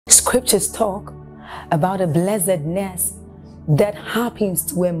Scriptures talk about a blessedness that happens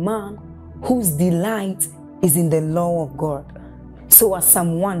to a man whose delight is in the law of God. So as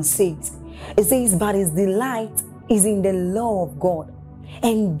Psalm 1 says, it says, but his delight is in the law of God,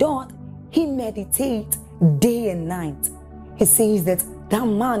 and doth he meditate day and night. He says that that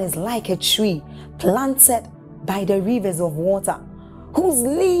man is like a tree planted by the rivers of water, whose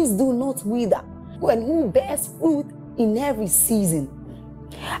leaves do not wither, and who bears fruit in every season.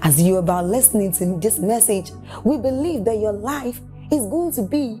 As you're about listening to this message, we believe that your life is going to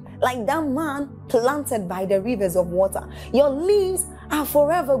be like that man planted by the rivers of water. Your leaves are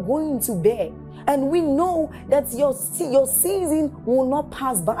forever going to bear. And we know that your season will not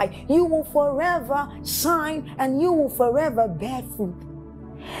pass by. You will forever shine and you will forever bear fruit.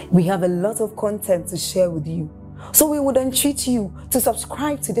 We have a lot of content to share with you. So we would entreat you to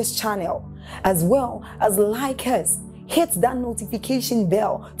subscribe to this channel, as well as like us. Hit that notification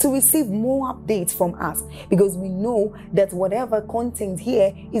bell to receive more updates from us, because we know that whatever content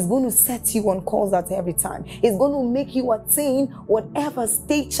here is going to set you on course at every time. It's going to make you attain whatever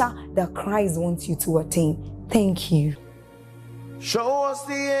stature that Christ wants you to attain. Thank you. Show us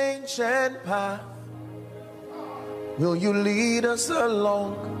the ancient path. Will you lead us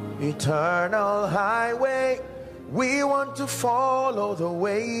along eternal highway? We want to follow the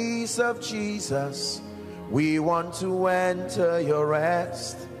ways of Jesus. We want to enter your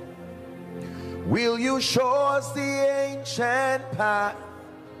rest. Will you show us the ancient path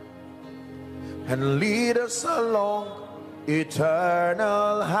and lead us along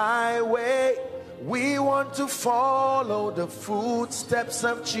eternal highway? We want to follow the footsteps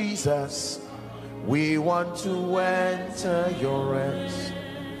of Jesus. We want to enter your rest.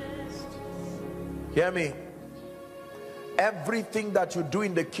 Hear me. Everything that you do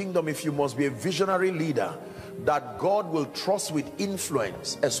in the kingdom, if you must be a visionary leader that God will trust with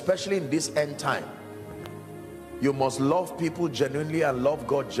influence, especially in this end time, you must love people genuinely and love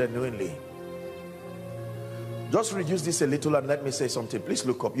God genuinely. Just reduce this a little and let me say something. Please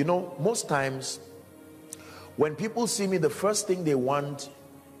look up. You know, most times when people see me, the first thing they want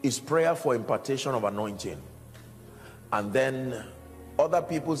is prayer for impartation of anointing. And then other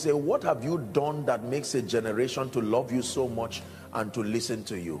people say, what have you done that makes a generation to love you so much and to listen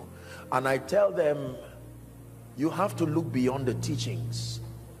to you? And I tell them, you have to look beyond the teachings.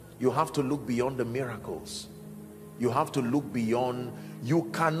 You have to look beyond the miracles. You have to look beyond. You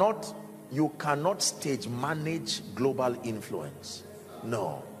cannot stage manage global influence.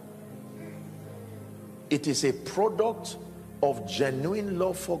 No. It is a product of genuine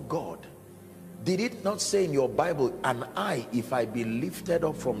love for God. Did it not say in your Bible, and I, if I be lifted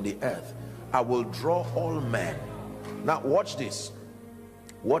up from the earth, I will draw all men? Now watch this.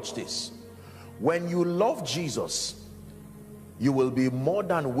 Watch this. When you love Jesus, you will be more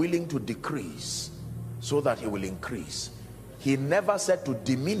than willing to decrease so that he will increase. He never said to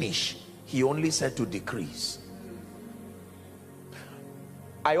diminish. He only said to decrease.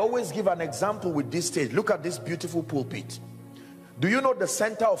 I always give an example with this stage. Look at this beautiful pulpit. Do you know the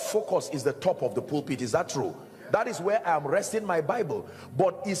center of focus is the top of the pulpit? Is that true? That is where I am resting my Bible.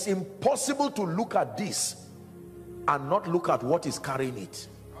 But it's impossible to look at this and not look at what is carrying it.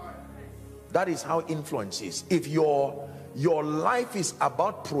 That is how influence is. If your life is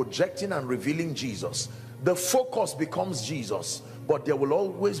about projecting and revealing Jesus, the focus becomes Jesus. But there will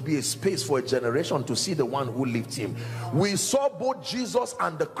always be a space for a generation to see the one who lifts him. We saw both Jesus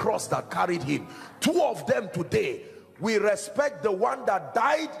and the cross that carried him. Two of them today. We respect the one that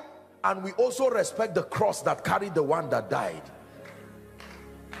died, and we also respect the cross that carried the one that died.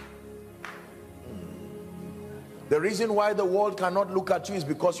 The reason why the world cannot look at you is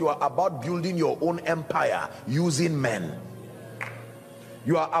because you are about building your own empire using men.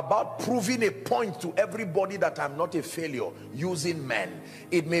 You are about proving a point to everybody that I'm not a failure using men.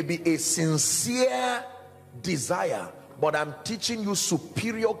 It may be a sincere desire, but I'm teaching you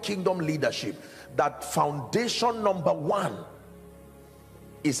superior kingdom leadership. That foundation number one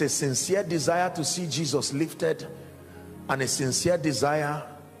is a sincere desire to see Jesus lifted and a sincere desire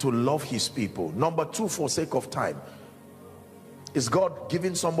to love his people. Number two, for sake of time, is God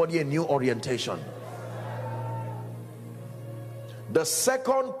giving somebody a new orientation. The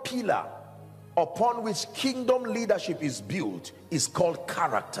second pillar upon which kingdom leadership is built is called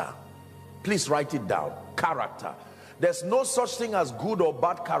character. Please write it down. Character. There's no such thing as good or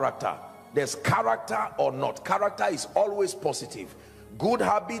bad character. There's character or not. Character is always positive. Good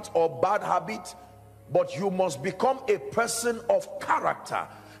habit or bad habit, but you must become a person of character.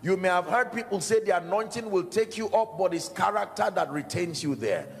 You may have heard people say the anointing will take you up, but it's character that retains you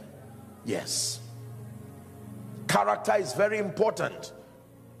there. Yes. Character is very important.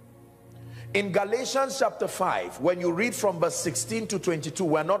 In Galatians chapter 5, when you read from verse 16 to 22,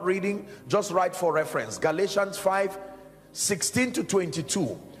 we're not reading, just write for reference. Galatians 5, 16 to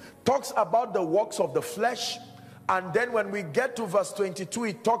 22 talks about the works of the flesh, and then when we get to verse 22,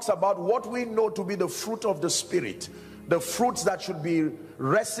 it talks about what we know to be the fruit of the Spirit, the fruits that should be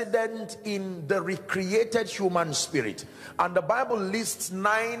resident in the recreated human spirit. And the Bible lists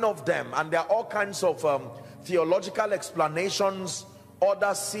 9 of them, and there are all kinds of theological explanations.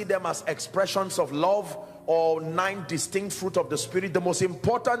 Others see them as expressions of love, or 9 distinct fruit of the Spirit. The most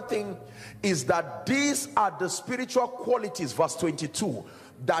important thing is that these are the spiritual qualities, verse 22,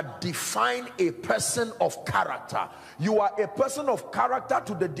 that define a person of character. You are a person of character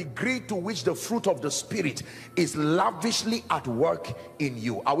to the degree to which the fruit of the Spirit is lavishly at work in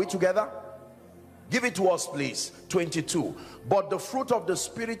you. Are we together? Give it to us, please. 22. But the fruit of the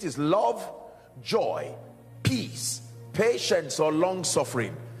Spirit is love, joy, peace, patience or long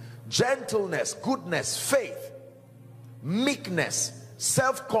suffering, gentleness, goodness, faith, meekness,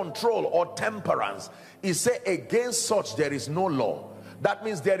 self-control or temperance. He said, against such there is no law. That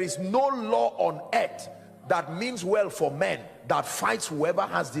means there is no law on earth that means well for men that fights whoever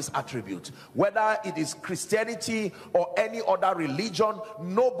has this attribute. Whether it is Christianity or any other religion,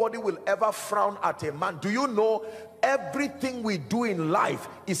 nobody will ever frown at a man. Do you know everything we do in life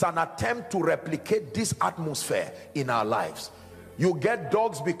is an attempt to replicate this atmosphere in our lives? You get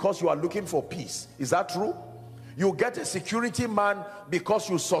dogs because you are looking for peace. Is that true? You get a security man because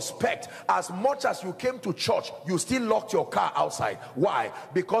you suspect. As much as you came to church, you still locked your car outside. Why?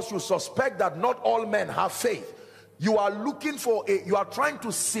 Because you suspect that not all men have faith. You are looking for you are trying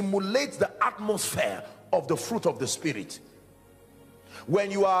to simulate the atmosphere of the fruit of the Spirit.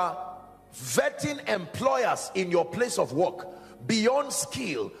 When you are vetting employers in your place of work, beyond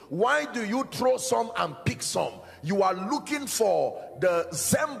skill, why do you throw some and pick some? You are looking for the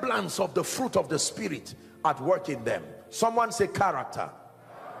semblance of the fruit of the Spirit at work in them. Someone say character.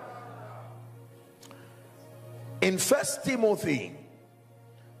 In 1 Timothy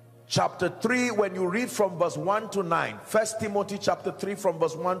chapter 3, when you read from verse 1 to 9, 1 Timothy chapter 3 from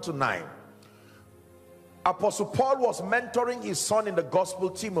verse 1 to 9, Apostle Paul was mentoring his son in the gospel,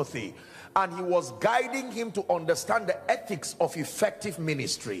 Timothy, and he was guiding him to understand the ethics of effective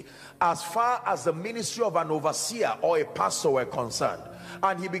ministry as far as the ministry of an overseer or a pastor were concerned.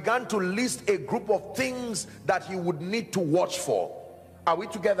 And he began to list a group of things that he would need to watch for. Are we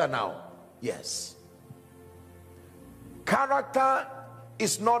together now? Yes. Character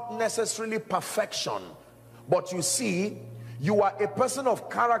is not necessarily perfection, but you see, you are a person of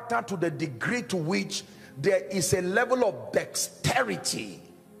character to the degree to which there is a level of dexterity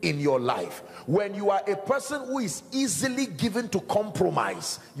in your life. When you are a person who is easily given to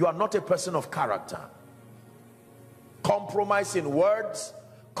compromise, you are not a person of character. Compromise in words,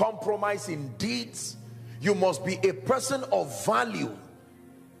 compromise in deeds. You must be a person of value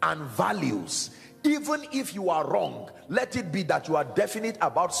and values. Even if you are wrong, let it be that you are definite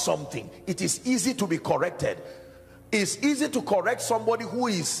about something. It is easy to be corrected. It's easy to correct somebody who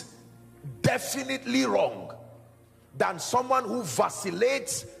is definitely wrong than someone who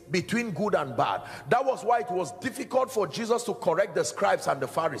vacillates between good and bad. That was why it was difficult for Jesus to correct the scribes and the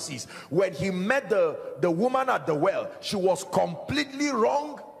Pharisees. When he met the woman at the well, she was completely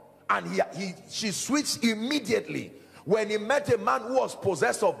wrong, and she switched immediately. When he met a man who was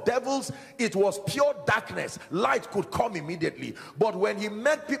possessed of devils, it was pure darkness. Light could come immediately. But when he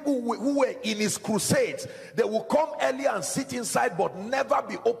met people who were in his crusades, they would come early and sit inside but never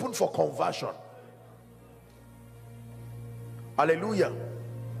be open for conversion. Hallelujah.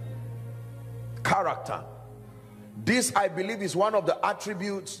 Character. This, I believe, is one of the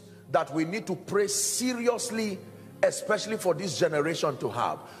attributes that we need to pray seriously, especially for this generation to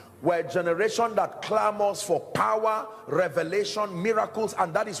have. We're a generation that clamors for power, revelation, miracles,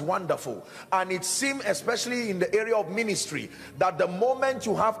 and that is wonderful. And it seems, especially in the area of ministry, that the moment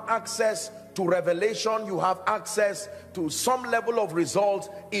you have access to revelation, you have access to some level of results,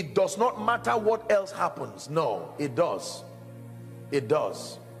 it does not matter what else happens. No, it does. It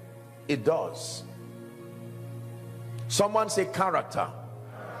does. It does. Someone say character.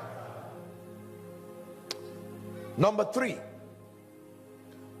 Number 3.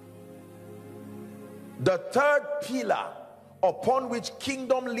 The third pillar upon which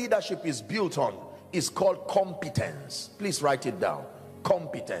kingdom leadership is built on is called competence. Please write it down.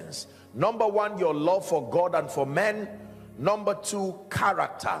 Competence. Number 1, your love for God and for men. Number 2,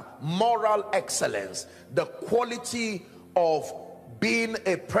 character, moral excellence, the quality of being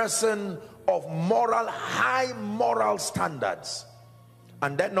a person of moral, high moral standards.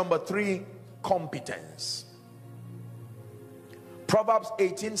 And then number 3, competence. Proverbs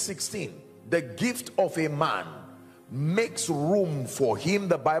 18:16. the gift of a man makes room for him,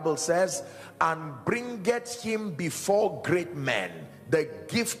 the Bible says, and bringeth him before great men. The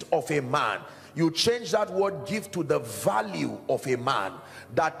gift of a man. You change that word gift to the value of a man,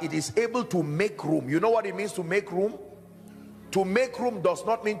 that it is able to make room. You know what it means to make room? To make room does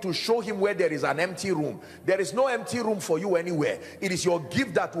not mean to show him where there is an empty room. There is no empty room for you anywhere. It is your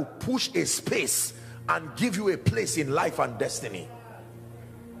gift that will push a space and give you a place in life and destiny.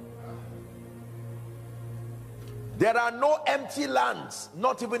 There are no empty lands,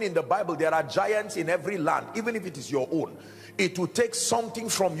 not even in the Bible. There are giants in every land, even if it is your own. It will take something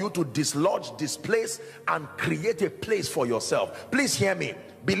from you to dislodge, displace, and create a place for yourself. Please hear me,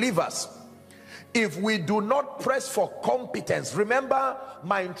 believers. If we do not press for competence, remember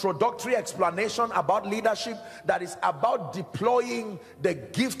my introductory explanation about leadership, that is about deploying the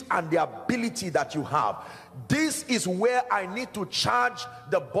gift and the ability that you have. This is where I need to charge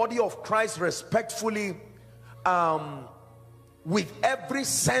the body of Christ respectfully, with every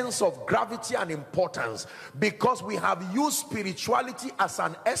sense of gravity and importance, because we have used spirituality as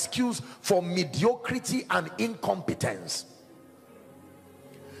an excuse for mediocrity and incompetence.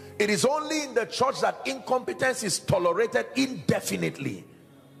 It is only in the church that incompetence is tolerated indefinitely,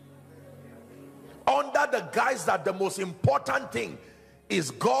 under the guise that the most important thing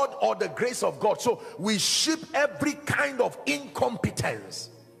is God or the grace of God. So we ship every kind of incompetence.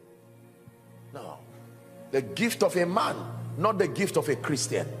 No, the gift of a man, not the gift of a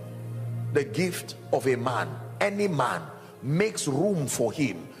Christian. The gift of a man, any man, makes room for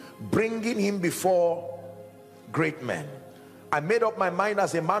him, bringing him before great men. I made up my mind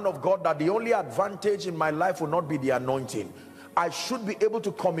as a man of God that the only advantage in my life will not be the anointing. I should be able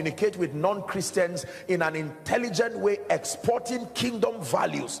to communicate with non-Christians in an intelligent way, exporting kingdom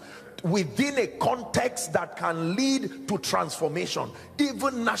values within a context that can lead to transformation,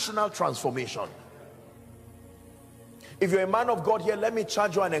 even national transformation. If you're a man of God here, let me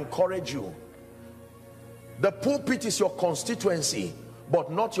charge you and encourage you. The pulpit is your constituency,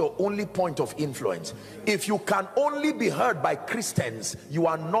 but not your only point of influence. If you can only be heard by Christians, you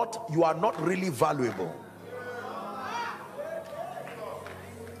are not really valuable.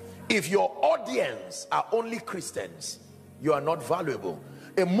 If your audience are only Christians, you are not valuable.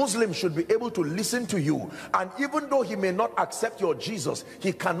 A Muslim should be able to listen to you, and even though he may not accept your Jesus,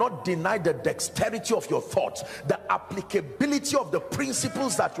 he cannot deny the dexterity of your thoughts, the applicability of the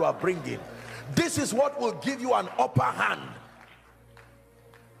principles that you are bringing. This is what will give you an upper hand.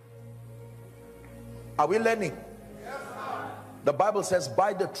 Are we learning? Yes, the Bible says,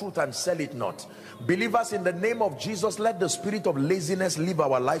 buy the truth and sell it not. Believers, in the name of Jesus, let the spirit of laziness leave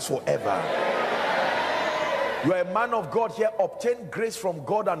our lives forever. You are a man of God here, obtain grace from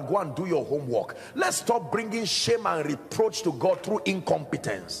God and go and do your homework. Let's stop bringing shame and reproach to God through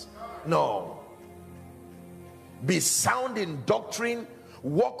incompetence. No. Be sound in doctrine,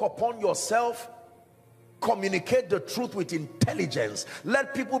 walk upon yourself, communicate the truth with intelligence.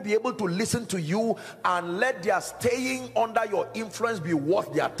 Let people be able to listen to you, and let their staying under your influence be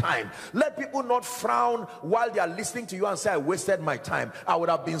worth their time. Let people not frown while they are listening to you and say, I wasted my time, I would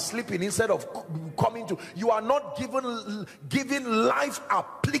have been sleeping instead of coming to you. Are not giving life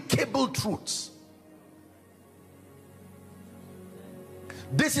applicable truths.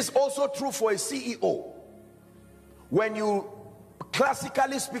 This is also true for a CEO. When you,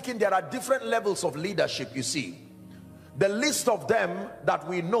 classically speaking, there are different levels of leadership. You see, the least of them that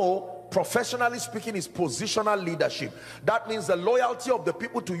we know, professionally speaking, is positional leadership. That means the loyalty of the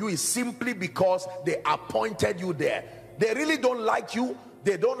people to you is simply because they appointed you there. They really don't like you,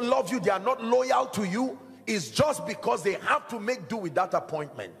 they don't love you, they are not loyal to you. It's just because they have to make do with that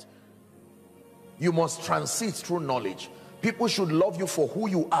appointment. You must transit through knowledge. People should love you for who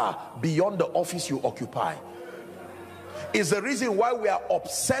you are beyond the office you occupy. Is the reason why we are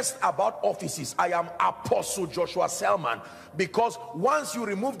obsessed about offices. I am Apostle Joshua Selman, because once you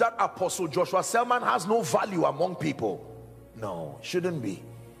remove that Apostle Joshua Selman, has no value among people. No, shouldn't be.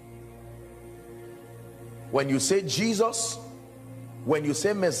 When you say Jesus, when you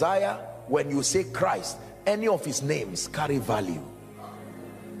say Messiah, when you say Christ, any of his names carry value.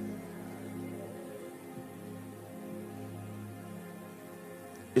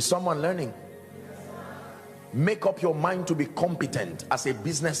 Is someone learning? Make up your mind to be competent as a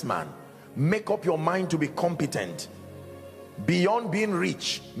businessman. Make up your mind to be competent. Beyond being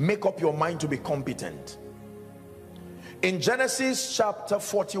rich, make up your mind to be competent. In Genesis chapter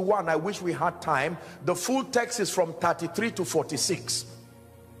 41, I wish we had time, the full text is from 33 to 46.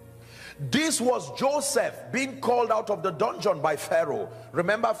 This was Joseph being called out of the dungeon by Pharaoh.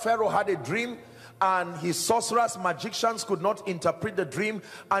 Remember, Pharaoh had a dream, and his sorcerers, magicians could not interpret the dream,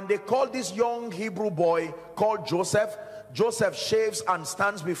 and they called this young Hebrew boy called Joseph. Joseph shaves and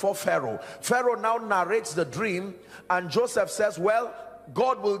stands before Pharaoh. Pharaoh now narrates the dream, and Joseph says, well,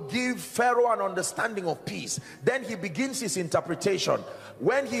 God will give Pharaoh an understanding of peace. Then he begins his interpretation.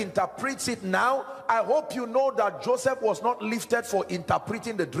 When he interprets it now, I hope you know that Joseph was not lifted for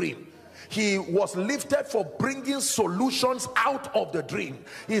interpreting the dream. He was lifted for bringing solutions out of the dream.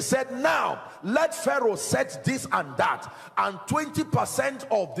 He said, now let Pharaoh set this and that, and 20%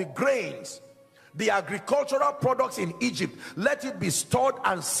 of the grains, the agricultural products in Egypt, let it be stored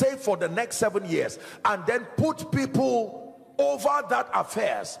and saved for the next 7 years, and then put people over that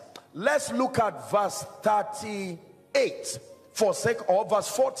affairs. Let's look at verse 38 for sake, or verse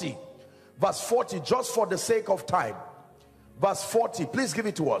 40. Verse 40, just for the sake of time. Verse 40, please give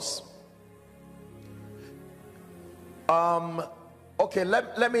it to us. Okay,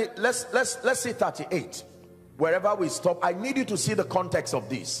 let's see 38. Wherever we stop, I need you to see the context of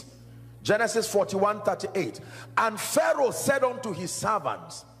this. Genesis 41:38. And Pharaoh said unto his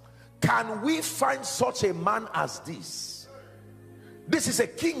servants, can we find such a man as this? This is a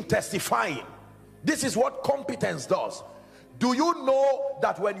king testifying. This is what competence does. Do you know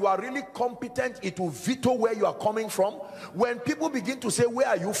that when you are really competent, it will veto where you are coming from? When people begin to say, where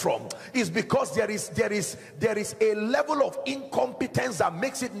are you from? It's because there is a level of incompetence that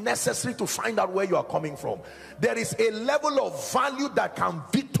makes it necessary to find out where you are coming from. There is a level of value that can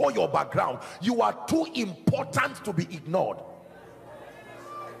veto your background. You are too important to be ignored.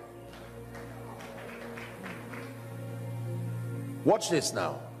 Watch this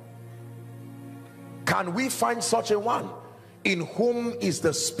now. Can we find such a one in whom is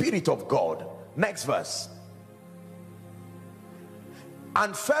the Spirit of God? Next verse.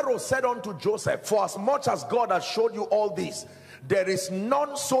 And Pharaoh said unto Joseph, for as much as God has showed you all this, there is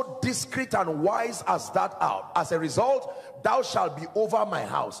none so discreet and wise as that out. As a result, thou shalt be over my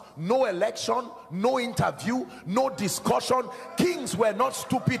house. No election, no interview, no discussion. Kings were not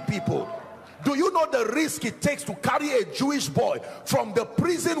stupid people. Do you know the risk it takes to carry a Jewish boy from the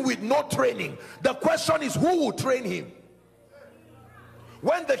prison with no training? The question is, who will train him?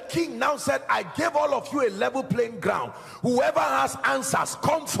 When the king now said, I gave all of you a level playing ground, whoever has answers,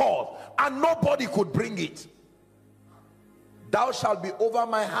 come forth, and nobody could bring it. Thou shalt be over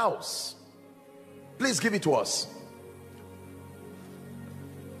my house. Please give it to us.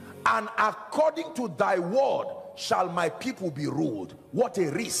 And according to thy word shall my people be ruled. What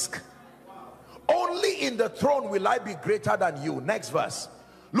a risk. Only in the throne will I be greater than you. Next verse.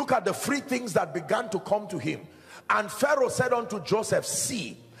 Look at the free things that began to come to him. And Pharaoh said unto Joseph,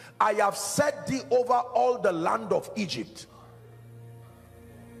 see, I have set thee over all the land of Egypt.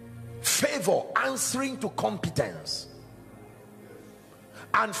 Favor answering to competence.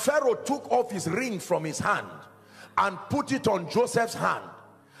 And Pharaoh took off his ring from his hand and put it on Joseph's hand,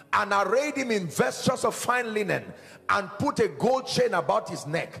 and arrayed him in vestures of fine linen, and put a gold chain about his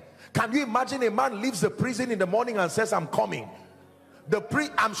neck. Can you imagine a man leaves the prison in the morning and says, I'm coming?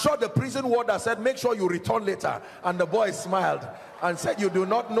 I'm sure the prison warder said, make sure you return later. And the boy smiled and said, you do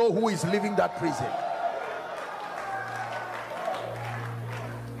not know who is leaving that prison.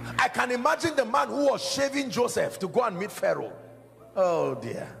 I can imagine the man who was shaving Joseph to go and meet Pharaoh. Oh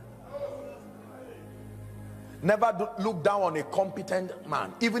dear. Never look down on a competent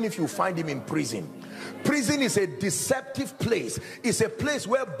man, even if you find him in prison. Prison is a deceptive place. It's a place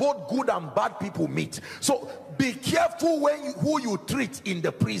where both good and bad people meet. So be careful who you treat in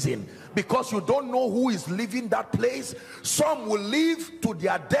the prison, because you don't know who is leaving that place. Some will leave to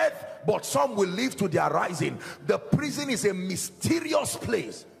their death, but some will live to their rising. The prison is a mysterious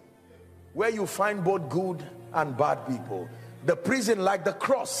place where you find both good and bad people. The prison, like the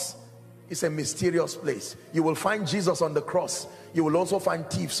cross, is a mysterious place. You will find Jesus on the cross. You will also find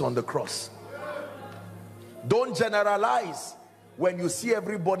thieves on the cross. Don't generalize when you see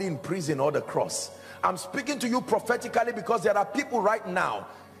everybody in prison or the cross. I'm speaking to you prophetically, because there are people right now,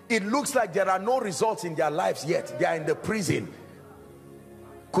 it looks like there are no results in their lives yet. They are in the prison.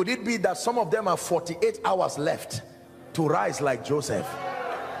 Could it be that some of them have 48 hours left to rise like Joseph?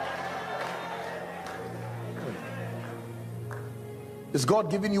 Is God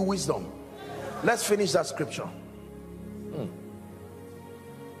giving you wisdom? Let's finish that scripture.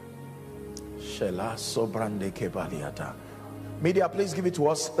 Media, please give it to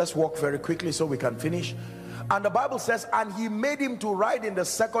us. Let's walk very quickly so we can finish. And the Bible says, and he made him to ride in the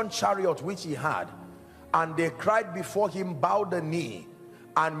second chariot which he had, and they cried before him, bowed the knee,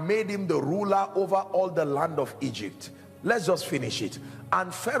 and made him the ruler over all the land of Egypt. Let's just finish it.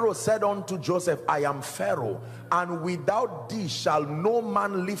 And Pharaoh said unto Joseph, I am Pharaoh, and without thee shall no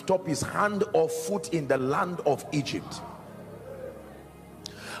man lift up his hand or foot in the land of Egypt.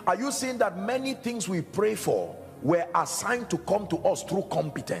 Are you seeing that many things we pray for were assigned to come to us through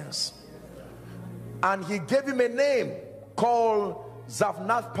competence? And he gave him a name called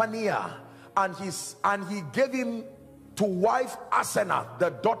Zaphnath-Paneah, and he gave him to wife Asenath, the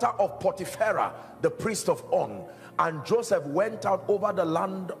daughter of Potipharah, the priest of On. And Joseph went out over the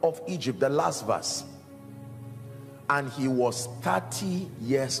land of Egypt, the last verse, and he was 30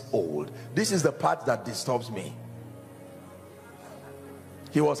 years old. This is the part that disturbs me.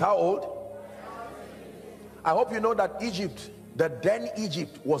 He was how old? I hope you know that Egypt, the then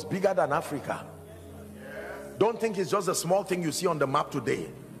Egypt, was bigger than Africa. Don't think it's just a small thing you see on the map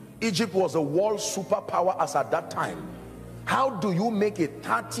today. Egypt was a world superpower as at that time. How do you make a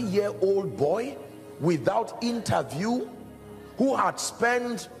 30-year-old boy without interview, who had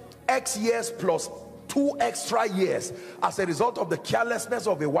spent X years plus 2 extra years as a result of the carelessness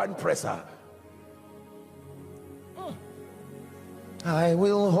of a wine presser? I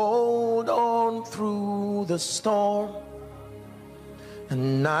will hold on through the storm,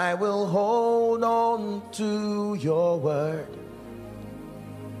 and I will hold on to your word.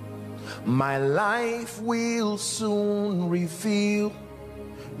 My life will soon reveal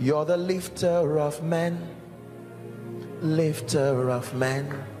you're the lifter of men, lifter of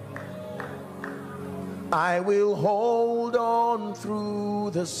men. I will hold on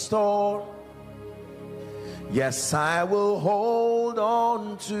through the storm. Yes, I will hold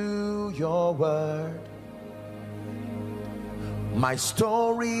on to your word. My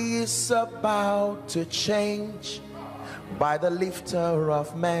story is about to change by the lifter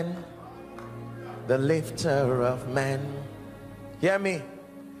of men, the lifter of men. Hear me.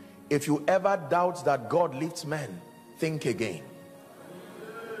 If you ever doubt that God lifts men, think again.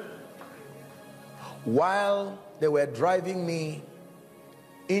 While they were driving me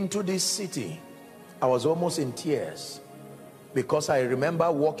into this city, I was almost in tears, because I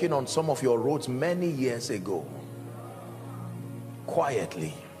remember walking on some of your roads many years ago,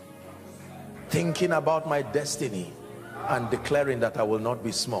 quietly thinking about my destiny and declaring that I will not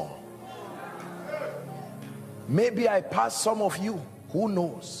be small. Maybe I passed some of you, who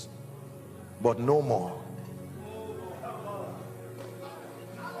knows, but no more.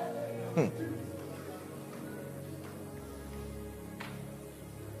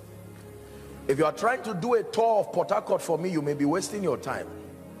 If you are trying to do a tour of Port Harcourt for me, you may be wasting your time.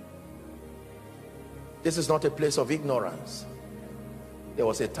 This is not a place of ignorance. There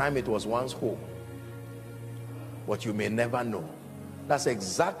was a time it was once home, but you may never know. That's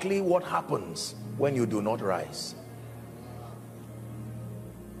exactly what happens when you do not rise.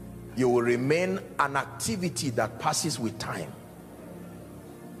 You will remain an activity that passes with time.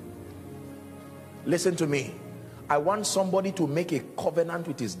 Listen to me. I want somebody to make a covenant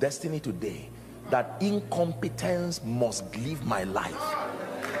with his destiny today, that incompetence must live my life.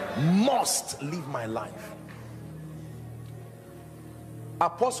 Must live my life.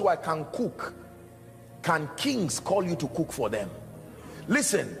 Apostle, I can cook. Can kings call you to cook for them?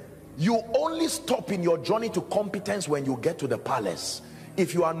 Listen, you only stop in your journey to competence when you get to the palace.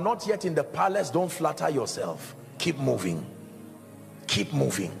 If you are not yet in the palace, don't flatter yourself. Keep moving. Keep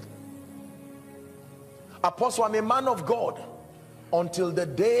moving. Apostle, I'm a man of God. Until the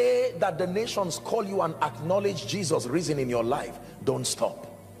day that the nations call you and acknowledge Jesus risen in your life, don't stop.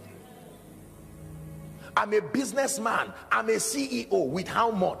 I'm a businessman. I'm a CEO. With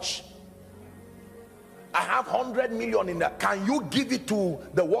how much? I have 100 million in there. Can you give it to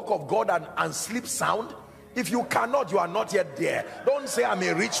the work of God and sleep sound? If you cannot, you are not yet there. Don't say I'm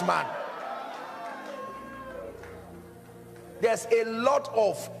a rich man. There's a lot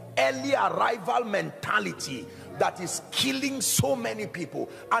of early arrival mentality that is killing so many people,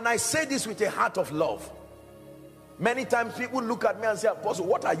 and I say this with a heart of love. Many times people look at me and say, Apostle,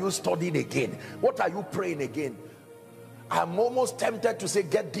 what are you studying again? What are you praying again? I'm almost tempted to say,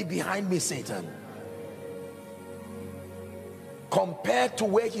 get thee behind me, Satan. Compared to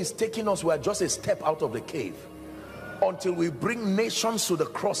where he's taking us, we are just a step out of the cave. Until we bring nations to the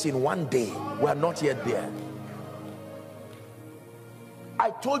cross in one day, we are not yet there. I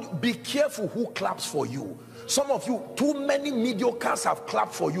told you, be careful who claps for you. Some of you, too many mediocres have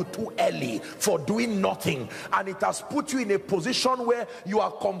clapped for you too early for doing nothing, and it has put you in a position where you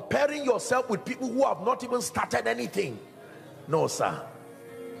are comparing yourself with people who have not even started anything. No, sir.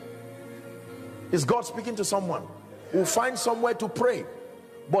 Is God speaking to someone? We'll find somewhere to pray.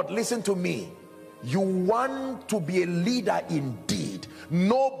 But listen to me. You want to be a leader indeed.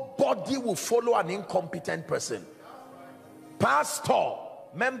 Nobody will follow an incompetent person. Pastor,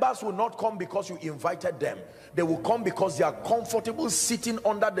 members will not come because you invited them. They will come because they are comfortable sitting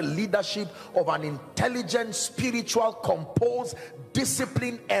under the leadership of an intelligent, spiritual, composed,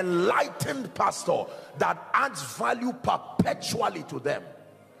 disciplined, enlightened pastor that adds value perpetually to them.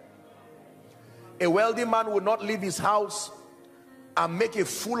 A wealthy man will not leave his house and make a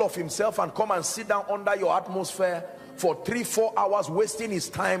fool of himself and come and sit down under your atmosphere for 3-4 hours, wasting his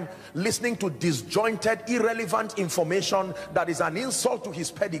time listening to disjointed, irrelevant information that is an insult to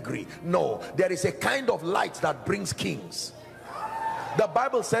his pedigree. No, there is a kind of light that brings kings. The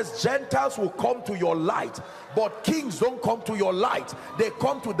Bible says Gentiles will come to your light, but kings don't come to your light. They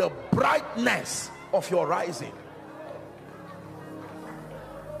come to the brightness of your rising.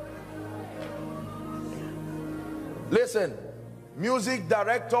 Listen, music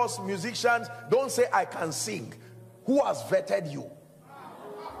directors, musicians, don't say I can sing. Who has vetted you?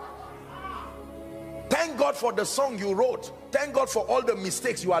 Thank God for the song you wrote. Thank God for all the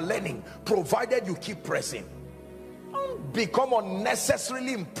mistakes you are learning, provided you keep pressing. Don't become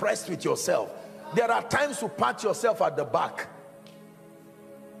unnecessarily impressed with yourself. There are times to pat yourself at the back.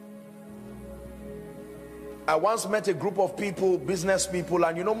 I once met a group of people, business people,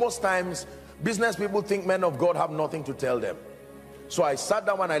 and you know, most times business people think men of God have nothing to tell them. So I sat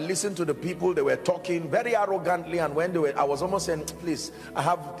down and I listened to the people. They were talking very arrogantly, and when they were, I was almost saying, please, I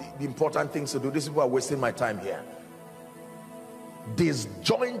have the important things to do. These people are wasting my time here.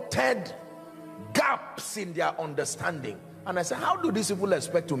 Disjointed, gaps in their understanding. And I said, how do these people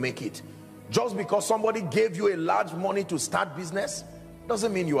expect to make it? Just because somebody gave you a large money to start business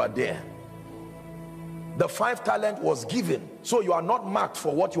doesn't mean you are there. The 5 talent was given, so you are not marked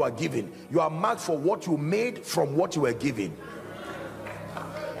for what you are given. You are marked for what you made from what you were given.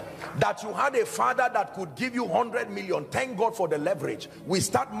 That you had a father that could give you 100 million, thank God for the leverage. We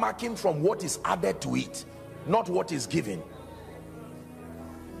start marking from what is added to it, not what is given.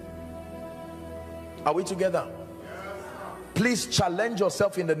 Are we together? Please challenge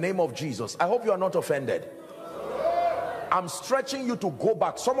yourself in the name of Jesus. I hope you are not offended. I'm stretching you to go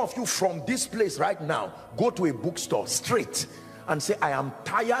back. Some of you from this place right now, go to a bookstore straight and say, I am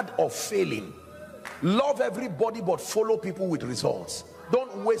tired of failing. Love everybody but follow people with results.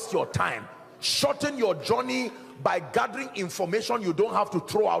 Don't waste your time. Shorten your journey by gathering information you don't have to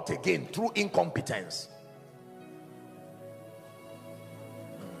throw out again through incompetence.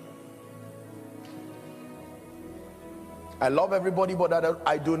 I love everybody, but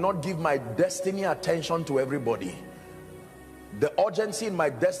I do not give my destiny attention to everybody. The urgency in my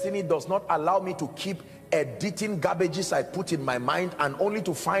destiny does not allow me to keep editing garbages I put in my mind, and only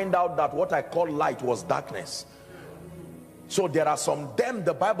to find out that what I call light was darkness. So there are some them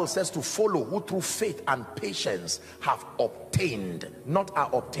the Bible says to follow, who through faith and patience have obtained, not are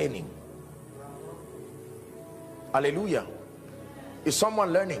obtaining. Hallelujah. Is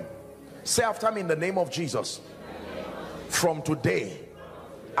someone learning? Say after me, in the name of Jesus. From today,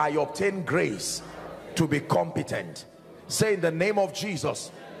 I obtain grace to be competent. Say, in the name of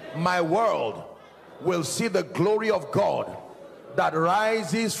Jesus, my world will see the glory of God that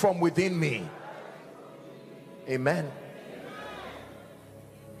rises from within me. Amen.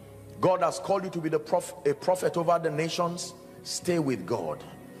 God has called you to be a prophet over the nations. Stay with God.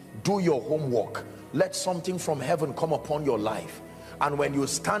 Do your homework. Let something from heaven come upon your life. And when you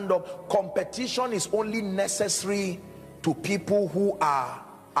stand up, competition is only necessary to people who are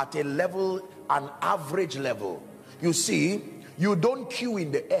at a level, an average level. You see, you don't queue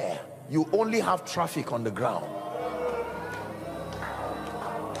in the air. You only have traffic on the ground.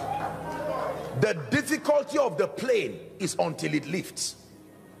 The difficulty of the plane is until it lifts,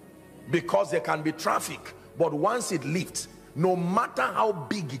 because there can be traffic. But once it lifts, no matter how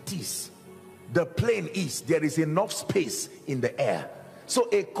big it is, the plane is, there is enough space in the air. So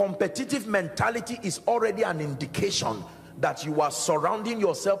a competitive mentality is already an indication that you are surrounding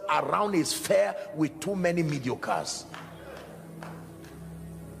yourself around a sphere with too many mediocres.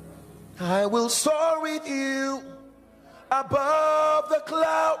 I will soar with you above the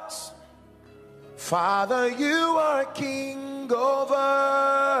clouds. Father, you are king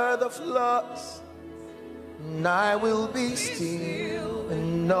over the floods. And I will be still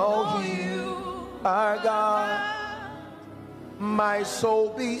and know you are God. My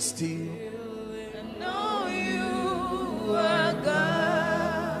soul be still and know you are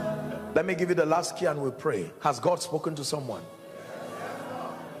God. Let me give you the last key and we'll pray. Has God spoken to someone?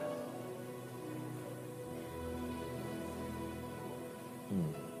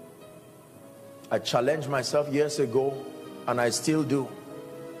 I challenged myself years ago, and I still do,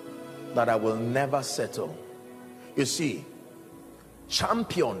 that I will never settle. You see,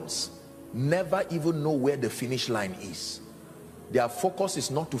 champions never even know where the finish line is. Their focus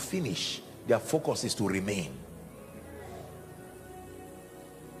is not to finish, their focus is to remain.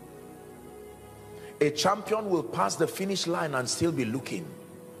 A champion will pass the finish line and still be looking.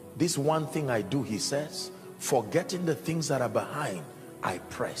 This one thing I do, he says, forgetting the things that are behind, I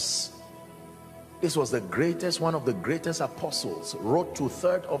press. This was the greatest, one of the greatest apostles, wrote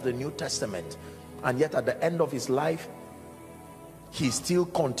 2/3 of the New Testament, and yet at the end of his life, he still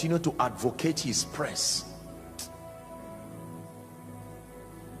continued to advocate his press.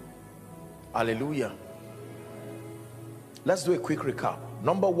 Hallelujah. Let's do a quick recap.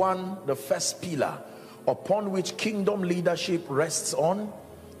 Number one, the first pillar upon which kingdom leadership rests on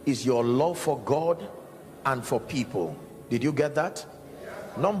is your love for God and for people. Did you get that?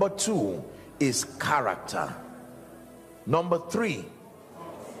 Number two is character. Number three,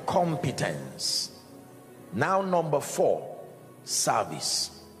 competence. Now number four,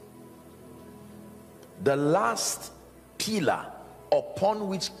 service. The last pillar upon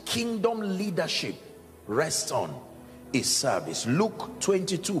which kingdom leadership rests on is service. Luke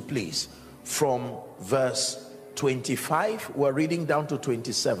 22, please, from verse 25, we're reading down to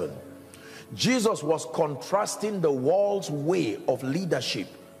 27. Jesus was contrasting the world's way of leadership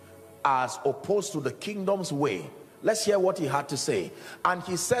as opposed to the kingdom's way. Let's hear what he had to say. And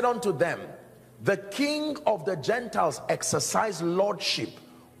he said unto them, the king of the Gentiles exercise lordship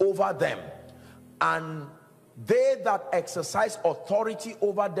over them, and they that exercise authority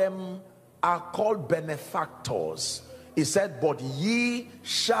over them are called benefactors. He said, but ye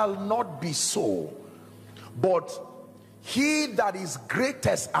shall not be so, but he that is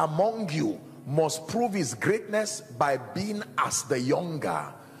greatest among you must prove his greatness by being as the younger,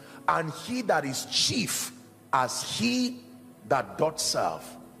 and he that is chief as he that doth serve.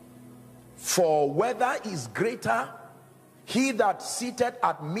 For whether is greater, he that sitteth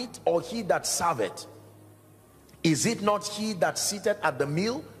at meat or he that serveth? Is it not he that sitteth at the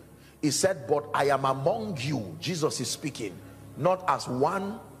meal? He said, but I am among you, Jesus is speaking, not as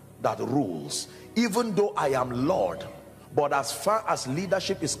one that rules, even though I am Lord, but as far as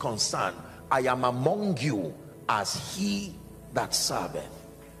leadership is concerned, I am among you as he that serveth.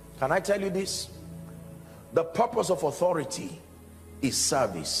 Can I tell you this? The purpose of authority is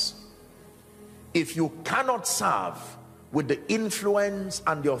service. If you cannot serve with the influence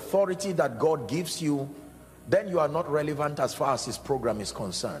and the authority that God gives you, then you are not relevant as far as his program is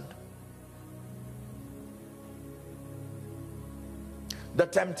concerned. The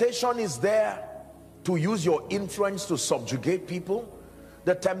temptation is there to use your influence to subjugate people.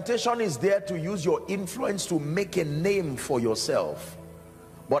 The temptation is there to use your influence to make a name for yourself.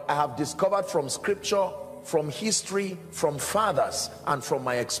 But I have discovered from scripture, from history, from fathers, and from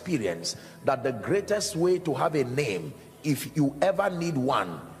my experience, that the greatest way to have a name, if you ever need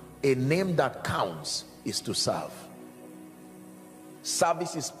one, a name that counts, is to serve.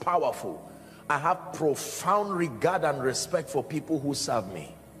 Service is powerful. I have profound regard and respect for people who serve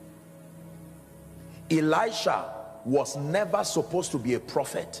me. Elisha was never supposed to be a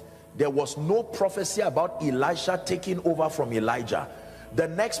prophet. There was no prophecy about Elisha taking over from Elijah. The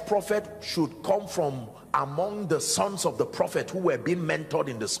next prophet should come from among the sons of the prophet who were being mentored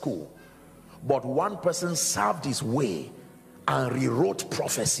in the school. But one person served his way and rewrote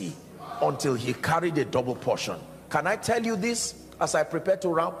prophecy until he carried a double portion. Can I tell you this as I prepare to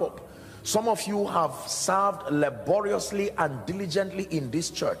wrap up? Some of you have served laboriously and diligently in this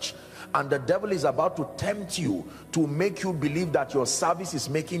church, and the devil is about to tempt you to make you believe that your service is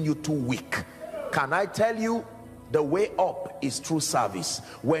making you too weak. Can I tell you, the way up is through service.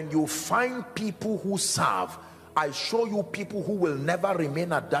 When you find people who serve, I show you people who will never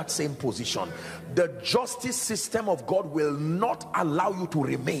remain at that same position. The justice system of God will not allow you to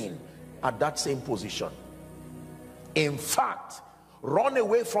remain at that same position. In fact, run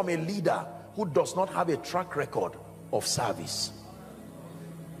away from a leader who does not have a track record of service.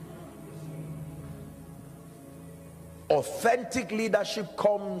 Authentic leadership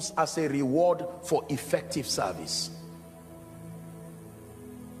comes as a reward for effective service.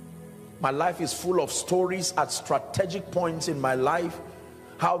 My life is full of stories at strategic points in my life,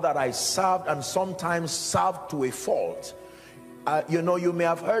 how that I served, and sometimes served to a fault. You know, you may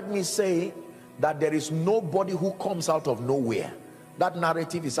have heard me say that there is nobody who comes out of nowhere. That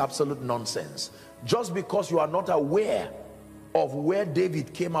narrative is absolute nonsense. Just because you are not aware of where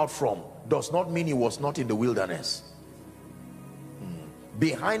David came out from does not mean he was not in the wilderness.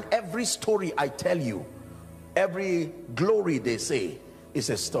 Behind every story I tell you, every glory they say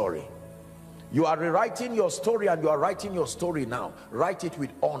is a story. You are rewriting your story, and you are writing your story now. Write it with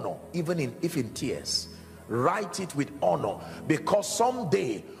honor, even if in tears. Write it with honor, because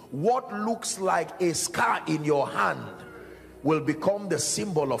someday what looks like a scar in your hand will become the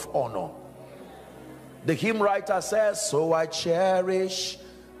symbol of honor. The hymn writer says, so I cherish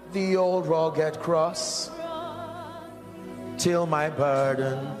the old rugged cross till my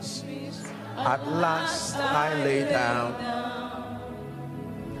burdens at last I lay down.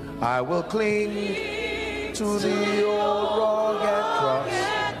 I will cling to the old rugged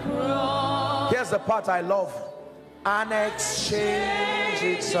cross. Here's the part I love. And exchange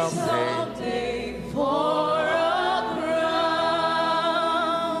it someday for a crown.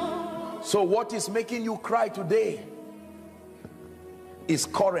 So what is making you cry today is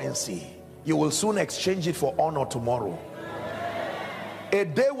currency. You will soon exchange it for honor tomorrow. A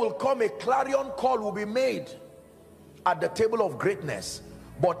day will come, a clarion call will be made at the table of greatness,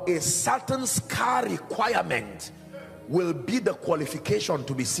 but a certain scar requirement will be the qualification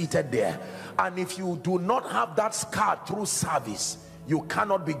to be seated there. And if you do not have that scar through service, you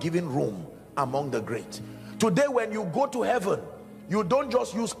cannot be given room among the great. Today when you go to heaven, you don't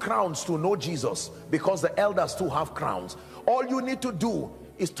just use crowns to know Jesus, because the elders too have crowns. All you need to do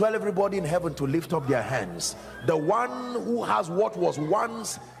is tell everybody in heaven to lift up their hands. The one who has what was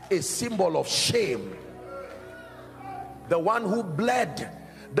once a symbol of shame, the one who bled,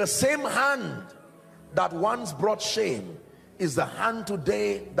 the same hand that once brought shame is the hand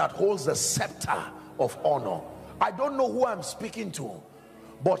today that holds the scepter of honor. I don't know who I'm speaking to,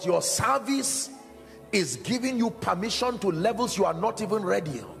 but your service is giving you permission to levels you are not even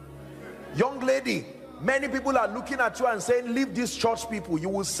ready. Young lady, many people are looking at you and saying, leave these church people, you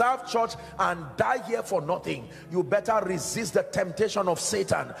will serve church and die here for nothing. You better resist the temptation of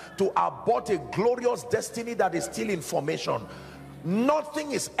Satan to abort a glorious destiny that is still in formation.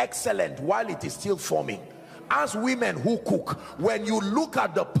 Nothing is excellent while it is still forming. As women who cook, when you look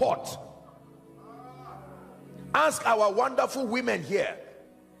at the pot, ask our wonderful women here,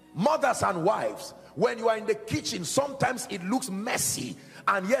 mothers and wives, when you are in the kitchen, sometimes it looks messy,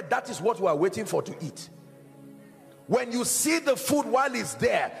 and yet that is what we are waiting for to eat. When you see the food while it's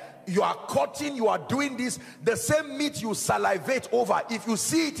there, you are cutting, you are doing this, the same meat you salivate over, if you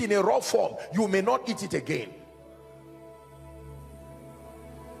see it in a raw form, you may not eat it again.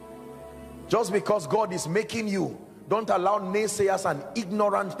 Just because God is making you, don't allow naysayers and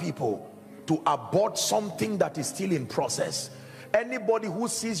ignorant people to abort something that is still in process. Anybody who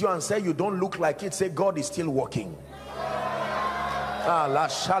sees you and say you don't look like it, say God is still working. La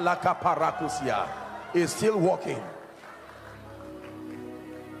shalaka parakusia is still working.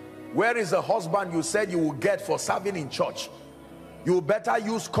 Where is the husband you said you will get for serving in church? You better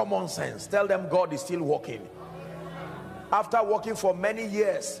use common sense. Tell them God is still working. After working for many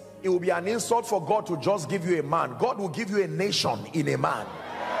years, it will be an insult for God to just give you a man. God will give you a nation in a man.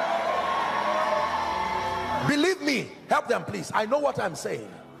 Believe me, help them please. I know what I'm saying.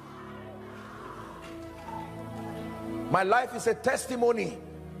 My life is a testimony.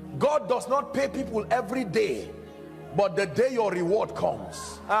 God does not pay people every day, but the day your reward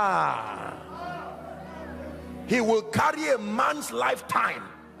comes, he will carry a man's lifetime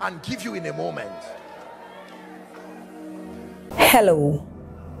and give you in a moment. Hello.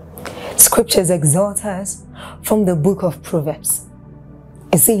 Scriptures exhort us from the book of Proverbs.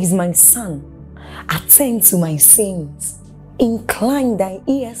 It says, my son, attend to my sayings, incline thy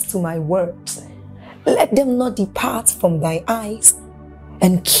ears to my words, let them not depart from thy eyes,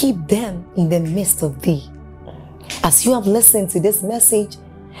 and keep them in the midst of thee. As you have listened to this message,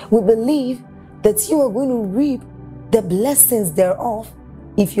 we believe that you are going to reap the blessings thereof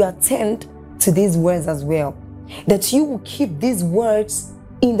if you attend to these words as well. That you will keep these words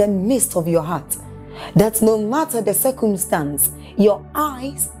in the midst of your heart. That no matter the circumstance, your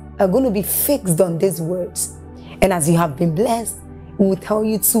eyes are going to be fixed on these words. And as you have been blessed, we will tell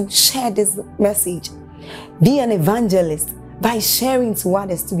you to share this message. Be an evangelist by sharing to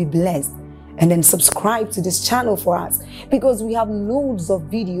others to be blessed. And then subscribe to this channel for us, because we have loads of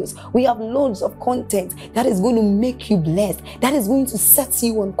videos, we have loads of content that is going to make you blessed, that is going to set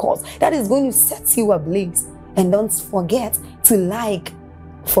you on course, that is going to set you ablaze. And don't forget to like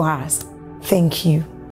for us. Thank you.